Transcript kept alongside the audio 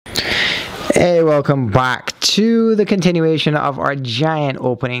Hey, welcome back to the continuation of our giant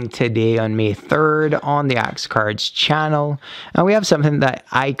opening today on May 3rd on the Axe Cards channel. And we have something that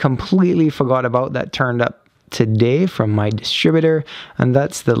I completely forgot about that turned up today from my distributor, and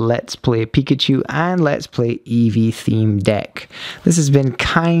that's the Let's Play Pikachu and Let's Play Eevee theme deck. This has been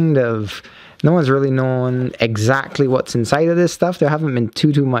no one's really known exactly what's inside of this stuff. There haven't been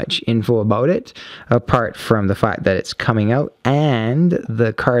too much info about it, apart from the fact that it's coming out and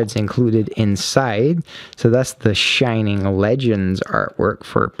the cards included inside. So that's the Shining Legends artwork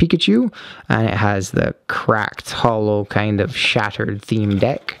for Pikachu, and it has the cracked, hollow, kind of shattered theme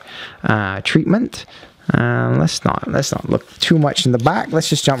deck treatment. Let's not look too much in the back. Let's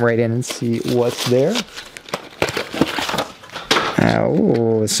just jump right in and see what's there.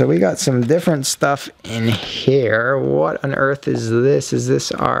 Oh, so we got some different stuff in here. What on earth is this? Is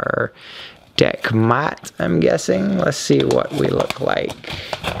this our deck mat, I'm guessing? Let's see what we look like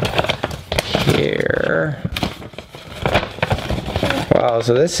here. Wow,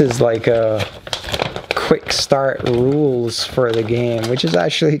 so this is like a quick start rules for the game, which is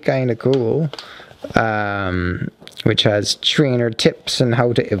actually kind of cool. Which has trainer tips and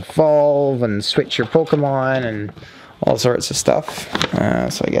how to evolve and switch your Pokemon and all sorts of stuff.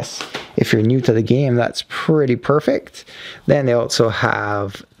 So I guess if you're new to the game, that's pretty perfect. Then they also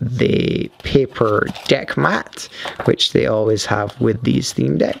have the paper deck mat, which they always have with these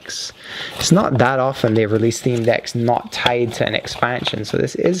theme decks. It's not that often they release theme decks not tied to an expansion, so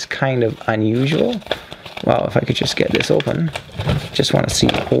this is kind of unusual. Well, if I could just get this open. Just want to see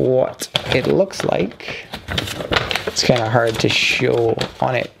what it looks like. It's kind of hard to show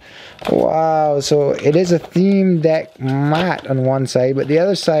on it. Wow, so it is a theme deck mat on one side, but the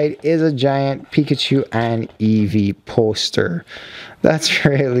other side is a giant Pikachu and Eevee poster. That's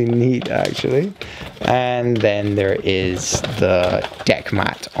really neat, actually. And then there is the deck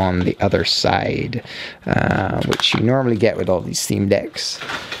mat on the other side, which you normally get with all these theme decks.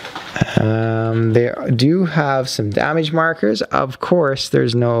 They do have some damage markers. Of course,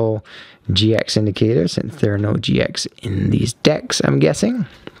 there's no GX indicator since there are no GX in these decks, I'm guessing.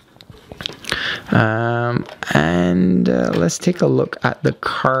 Let's take a look at the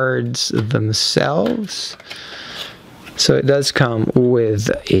cards themselves. So it does come with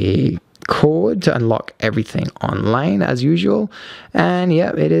a code to unlock everything online as usual, and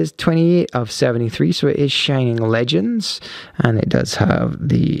yeah, it is 28 of 73, so it is Shining Legends, and it does have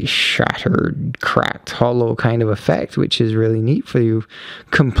the shattered, cracked, hollow kind of effect, which is really neat for you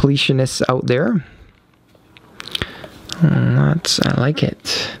completionists out there. I like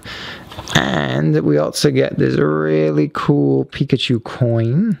it. And we also get this really cool Pikachu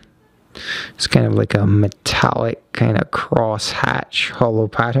coin. It's kind of like a metallic kind of cross-hatch hollow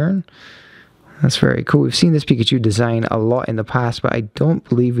pattern. That's very cool. We've seen this Pikachu design a lot in the past, but I don't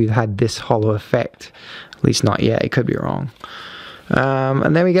believe we've had this hollow effect. At least not yet. I could be wrong.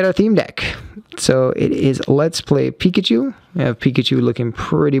 And then we get our theme deck. So it is Let's Play Pikachu. We have Pikachu looking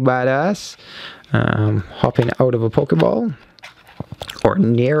pretty badass. Hopping out of a Pokeball. Or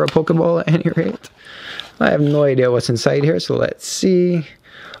near a Pokeball at any rate. I have no idea what's inside here, so let's see.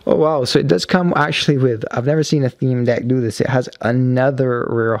 Oh wow, so it does come actually with, I've never seen a theme deck do this, it has another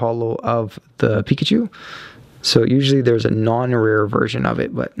rare holo of the Pikachu. So usually there's a non-rare version of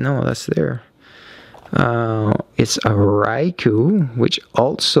it, but no, that's there. It's a Raikou, which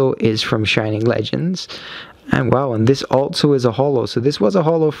also is from Shining Legends. And wow, and this also is a holo. So this was a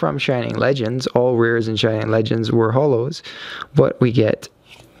holo from Shining Legends. All rares in Shining Legends were holos, but we get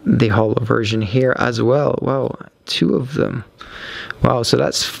the holo version here as well. Wow, 2 of them. Wow, so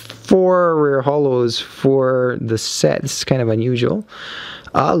that's 4 rare holos for the set. This is kind of unusual.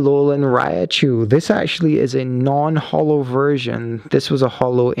 Alolan Raichu. This actually is a non-holo version. This was a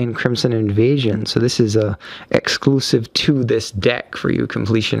holo in Crimson Invasion, so this is a exclusive to this deck for you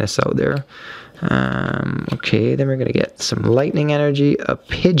completionists out there. Okay, then we're going to get some Lightning Energy, a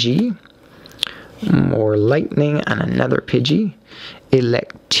Pidgey, more Lightning, and another Pidgey.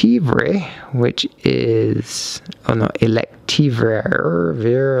 Electivire, which is, oh no, Electivire,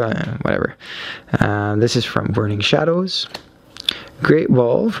 whatever. This is from Burning Shadows. Great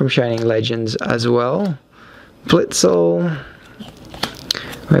Ball from Shining Legends as well. Blitzel.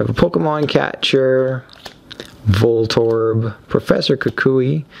 We have a Pokemon Catcher. Voltorb, Professor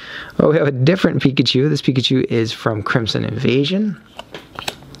Kukui. Oh, we have a different Pikachu. This Pikachu is from Crimson Invasion.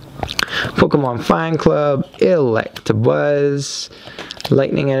 Pokemon Fan Club, Electabuzz,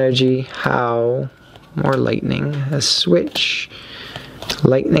 Lightning Energy, How, more Lightning, a Switch,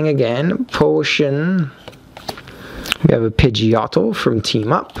 Lightning again, Potion. We have a Pidgeotto from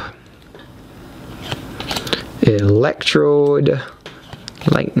Team Up, Electrode,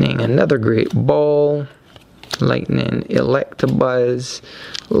 Lightning, another great ball. Lightning, Electabuzz.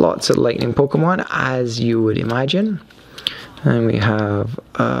 Lots of lightning Pokemon, as you would imagine. And we have,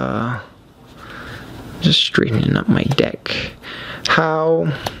 just straightening up my deck.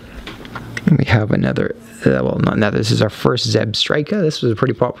 How? We have another, well, not another, this is our first Zeb Striker. This was a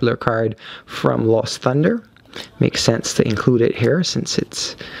pretty popular card from Lost Thunder. Makes sense to include it here since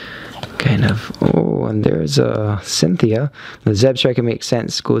it's kind of, oh, and there's Cynthia. The Zeb Striker makes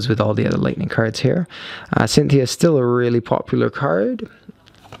sense, goes with all the other lightning cards here. Cynthia is still a really popular card.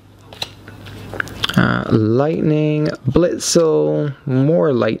 Lightning, Blitzel,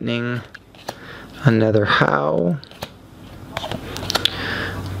 more lightning, another How.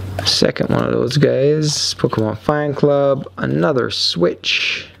 Second one of those guys, Pokemon Fan Club, another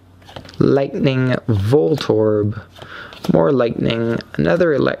Switch, Lightning Voltorb, more lightning,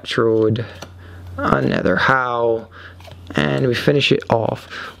 another Electrode, another How, and we finish it off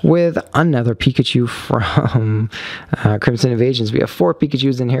with another Pikachu from Crimson Invasions. We have 4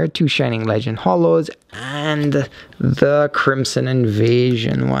 Pikachus in here, 2 Shining Legend Holos, and the Crimson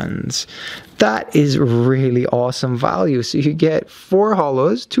Invasion ones. That is really awesome value. So you get 4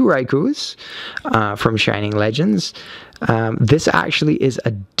 Holos, 2 Raikus from Shining Legends. This actually is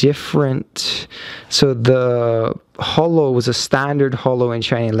a different, so the holo was a standard holo in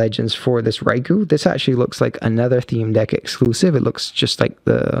Shining Legends for this Raikou. This actually looks like another Theme Deck exclusive. It looks just like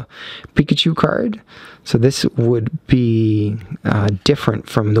the Pikachu card. So this would be different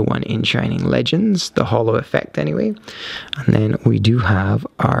from the one in Shining Legends, the holo effect anyway. And then we do have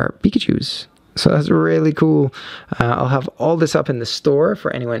our Pikachus. So that's really cool. I'll have all this up in the store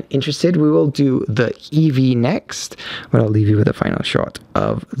for anyone interested. We will do the EV next, but I'll leave you with a final shot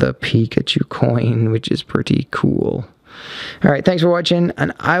of the Pikachu coin, which is pretty cool. All right, thanks for watching,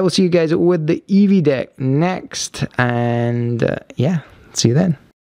 and I will see you guys with the EV deck next. And yeah, see you then.